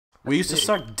We used to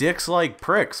suck dicks like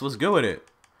pricks. What's good with it?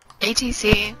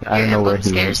 ATC, I don't know where he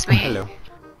scares me. Hello.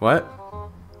 What?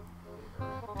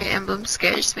 Your emblem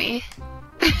scares me.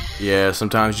 Yeah,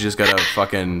 sometimes you just gotta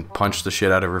fucking punch the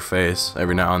shit out of her face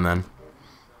every now and then.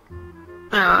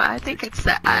 No, I think it's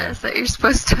the ass that you're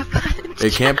supposed to punch.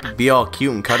 It can't be all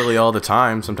cute and cuddly all the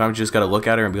time. Sometimes you just gotta look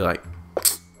at her and be like,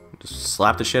 just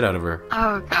slap the shit out of her.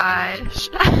 Oh gosh.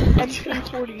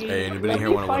 Hey, anybody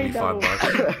here wanna lend me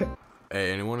 $5?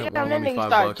 Hey, anyone wanna lend me $5?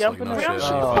 Like, no shit,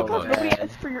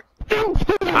 $5.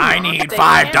 I need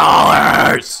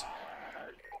 $5!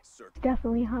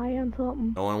 Definitely high on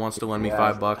something. No one wants to lend me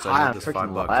 $5. I need this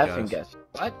 $5, guys.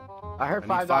 What? I heard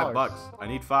I need $5. $5. I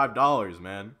need $5,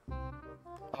 man.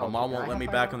 My mom won't let me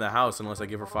back in the house unless I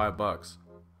give her $5.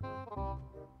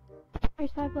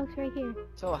 There's $5 right here.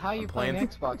 So how you playing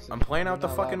Xbox? I'm playing out the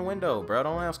fucking window, bro.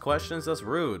 Don't ask questions. That's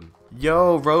rude.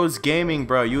 Yo, Rose Gaming,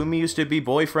 bro. You and me used to be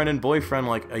boyfriend and boyfriend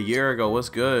like a year ago. What's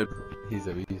good? He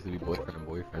said we used to be boyfriend and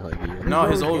boyfriend like a year ago.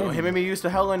 No, him and me used to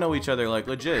hella know each other, like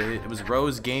legit. It was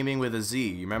Rose Gaming with a Z.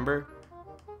 You remember?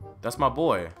 That's my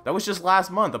boy. That was just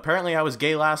last month. Apparently, I was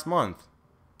gay last month.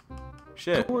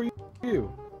 Shit. Who are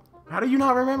you? How do you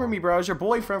not remember me, bro? I was your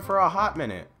boyfriend for a hot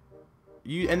minute.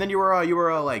 And then you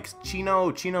were like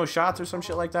Chino Shots or some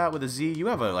shit like that with a Z. You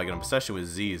have like an obsession with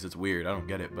Z's. It's weird. I don't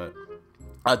get it, but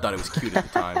I thought it was cute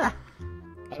at the time.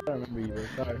 I don't remember you, bro.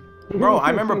 Sorry. Bro, I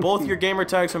remember both your gamer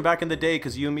tags from back in the day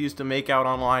because you and me used to make out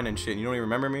online and shit. And you don't even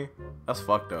remember me? That's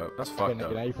fucked up. That's fucked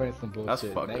up. That's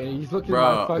fucked up.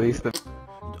 Bro.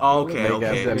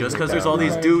 Okay. Just because there's all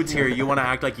these dudes here, you want to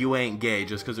act like you ain't gay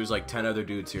just because there's like 10 other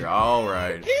dudes here.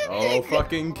 Alright. Oh,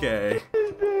 fucking K.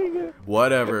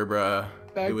 Whatever, bruh.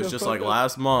 It was just like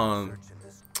last month.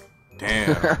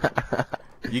 Damn.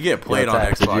 You get played on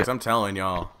Xbox, I'm telling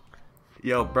y'all.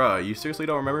 Yo, bruh, you seriously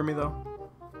don't remember me, though?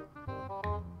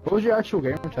 What was your actual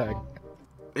gamer tag?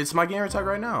 It's my gamer tag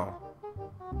right now.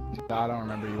 I don't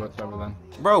remember you whatsoever then.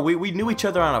 Bro, we knew each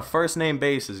other on a first name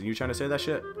basis, and you trying to say that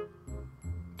shit?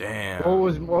 Damn.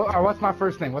 What's my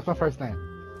first name? What's my first name?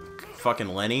 Fucking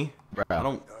Lenny? Bro, I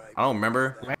don't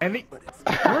remember. Lenny?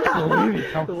 Where's Lenny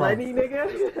come from? Lenny,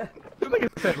 nigga? This nigga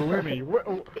said Lenny.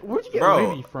 Where'd you get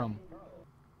Lenny from?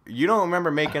 You don't remember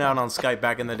making out on Skype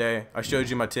back in the day? I showed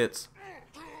you my tits.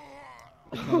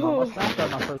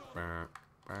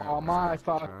 Oh my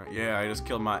fuck. Yeah, I just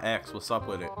killed my ex. What's up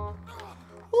with it?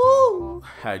 Woo!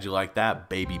 How'd you like that,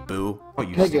 baby boo? Oh,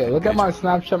 you nigga, look at my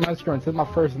Snapchat messenger and said my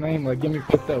first name. Like, get me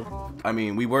fucked up. I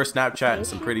mean, we were Snapchatting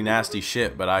some pretty nasty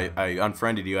shit, but I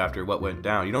unfriended you after what went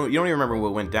down. You don't even remember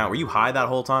what went down. Were you high that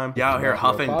whole time? You out here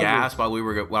huffing gas while we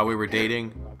were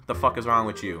dating? What the fuck is wrong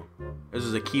with you? This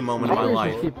is a key moment in my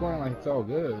life. Keep playing like it's all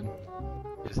good.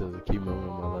 This is a key moment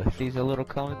in my life. He's a little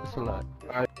calm. It's a lot.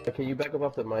 Alright, can you back up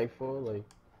off the mic for like?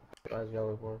 For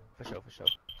sure.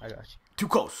 I got you. Too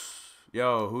close.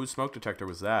 Yo, whose smoke detector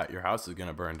was that? Your house is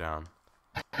gonna burn down.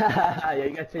 Yeah,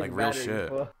 you gotta change like real shit.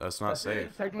 Before. That's not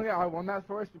safe. Technically, I won that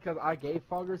for us because I gave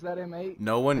Foggers that M8.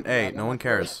 No one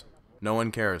cares. No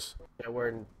one cares. Yeah,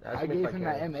 I gave him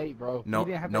that M8, bro. No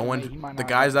one. The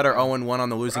guys that are 0-1 on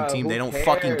the losing team, they don't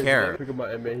fucking care. Talking about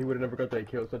M8, he would have never got that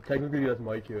kill. So technically, that's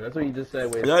my kill. That's what you just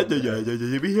said. Wait.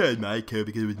 We had my kill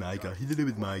because it was my gun. He did it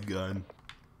with my gun.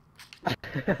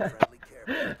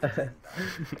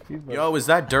 Yo, is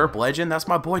that Derp Legend? That's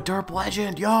my boy Derp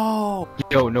Legend, yo!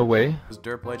 Yo, no way. It's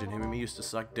Derp Legend. Him and me used to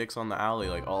suck dicks on the alley,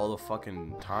 like, all the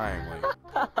fucking time, like...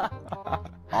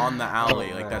 on the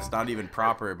alley, like, that's not even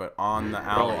proper, but on the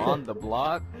alley. Bro, on the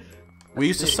block? We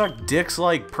used to suck dicks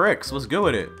like pricks. What's good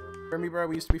with it? For me, bro,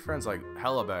 we used to be friends, like,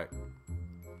 hella back.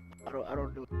 I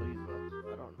don't do these, bro.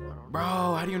 I don't. Bro,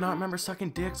 how do you not remember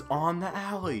sucking dicks on the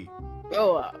alley?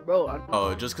 Bro,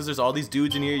 oh, just because there's all these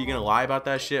dudes in here, you gonna lie about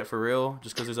that shit for real?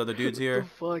 Just because there's other dudes here?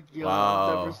 Fuck, yo,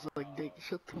 wow. never sucked dick.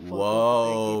 Shut the fuck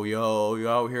Whoa, up, yo, you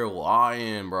out here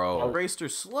lying, bro. Racer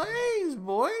slays,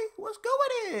 boy. What's good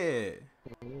with it?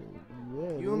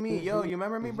 You and me, yo, you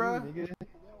remember me, bro?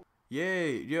 Yeah,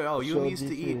 yo, you and me used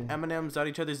to eat M&Ms out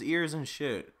each other's ears and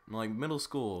shit. In, like, middle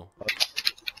school.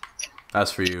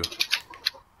 That's for you.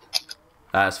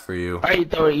 That's for you. I ain't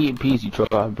throwing eating peas, you troll.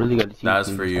 I really got to see. That's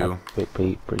for you.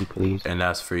 Pretty please. And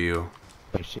that's for you.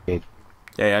 Shit.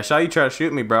 Yeah, I saw you try to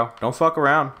shoot me, bro. Don't fuck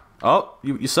around. Oh,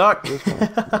 you suck.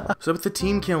 What's up with the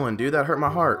team killing, dude? That hurt my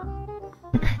heart.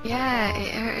 Yeah,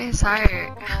 it's hard.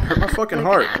 Hurt my fucking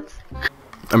heart.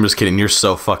 I'm just kidding. You're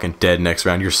so fucking dead next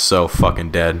round. You're so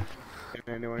fucking dead.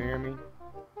 Can anyone hear me?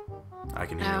 I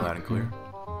can hear you loud and clear.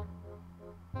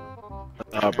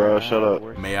 Nah, bro, shut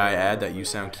up. May I add that you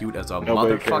sound cute as a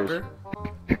motherfucker?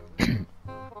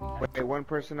 Wait, one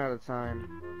person at a time.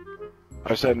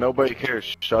 I said nobody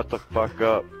cares. Shut the fuck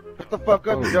up. Shut the fuck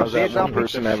up, you bitch. I'll beat the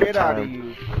shit out of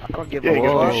you. I don't give a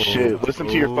fuck. Shit, listen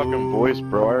to your fucking voice,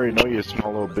 bro. I already know you're a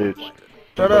small little bitch.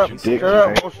 Shut up,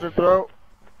 monster throat.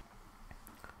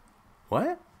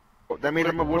 What? That means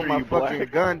I'm gonna put my fucking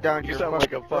gun down your fucking throat. You sound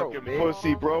like a fucking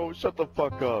pussy, bro. Shut the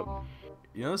fuck up.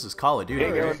 You know this is Call of Duty. You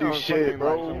ain't gonna do shit,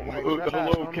 bro.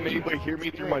 Hello, can anybody hear me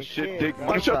through my shit dick?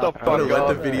 Shut the fuck up. Let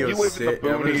the video sit.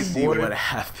 I'm gonna see what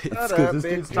happens. Shut up,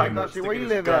 bitch. Where you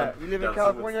live at? You live in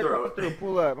California? Come through,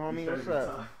 pull up, homie. What's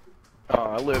up? Oh,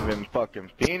 I live in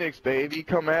fucking Phoenix, baby.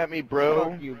 Come at me,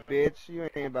 bro. Fuck you, bitch. You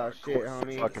ain't about shit,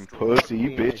 homie. Fucking pussy,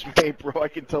 you bitch. Hey, bro, I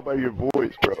can tell by your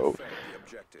voice, bro.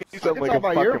 You sound like a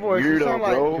fucking weirdo,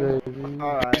 bro.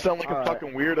 You sound like a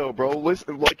fucking weirdo, bro.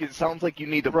 Listen, like it sounds like you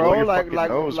need to blow your fucking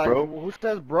nose, bro. Who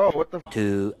says bro? What the?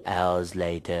 2 hours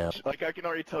later. Like I can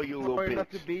already tell you a little bit. Enough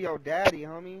to be your daddy,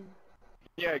 homie.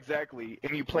 Yeah, exactly.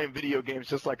 And you playing video games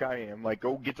just like I am. Like,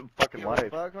 go get some fucking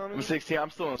life. I'm 16. I'm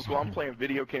still in school. I'm playing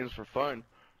video games for fun.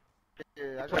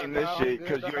 Yeah, playing this shit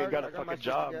because you ain't got a fucking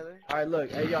job. Alright,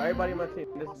 look. Hey, yo, everybody on my team.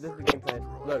 This is the game plan.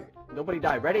 Look, nobody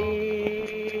die.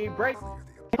 Ready? Break.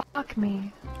 Fuck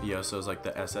me. Yeah, so it's like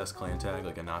the SS clan tag,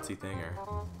 like a Nazi thing,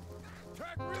 or?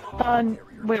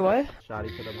 Wait, what?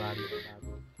 Shotty to the body.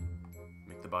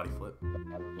 Make the body flip.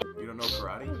 You don't know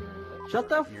karate? Shut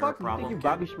the fuck up. You think you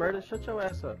Bobby Shmurda? Shut your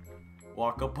ass up.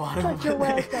 Walk up on him. Shut your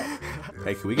ass up.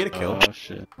 Hey, can we get a kill? Oh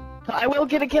shit. I will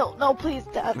get a kill. No, please,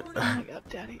 Dad. Oh my god,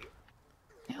 Daddy.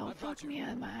 Yo, fuck me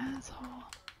in my asshole.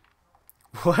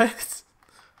 What?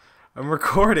 I'm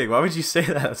recording. Why would you say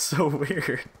that? That's so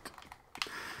weird.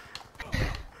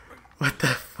 What the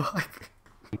fuck?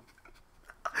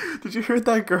 Did you hear what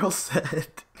that girl said?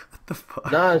 What the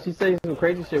fuck? Nah, she saying some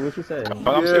crazy shit. What she saying?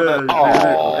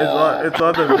 Yeah, it's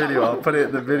on the video. I'll put it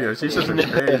in the video. She's just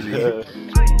crazy.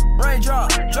 Raindrop,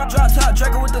 drop top,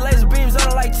 Draco with the laser beams on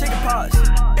it like chicken pox.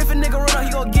 If a nigga run out, he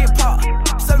gon' get popped.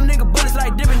 7 nigga bullets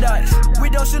like Dippin' Dots.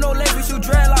 We don't shoot no legs, we shoot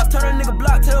dreadlocks. Turn a nigga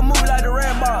block to a movie like the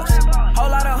Rambox.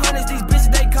 Whole lot of hundreds, these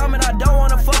bitches they coming. I don't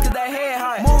wanna fuck cause they head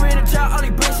high. Moving in the chop, all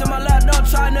these bricks in my lap. Don't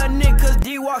try nothing, nigga, cause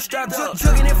D-Walk strapped up.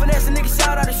 Jugging in finesse, a nigga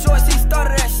shout out the shorts. He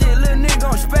started that shit, little nigga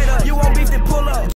gon' spade up. You want beef, then pull up.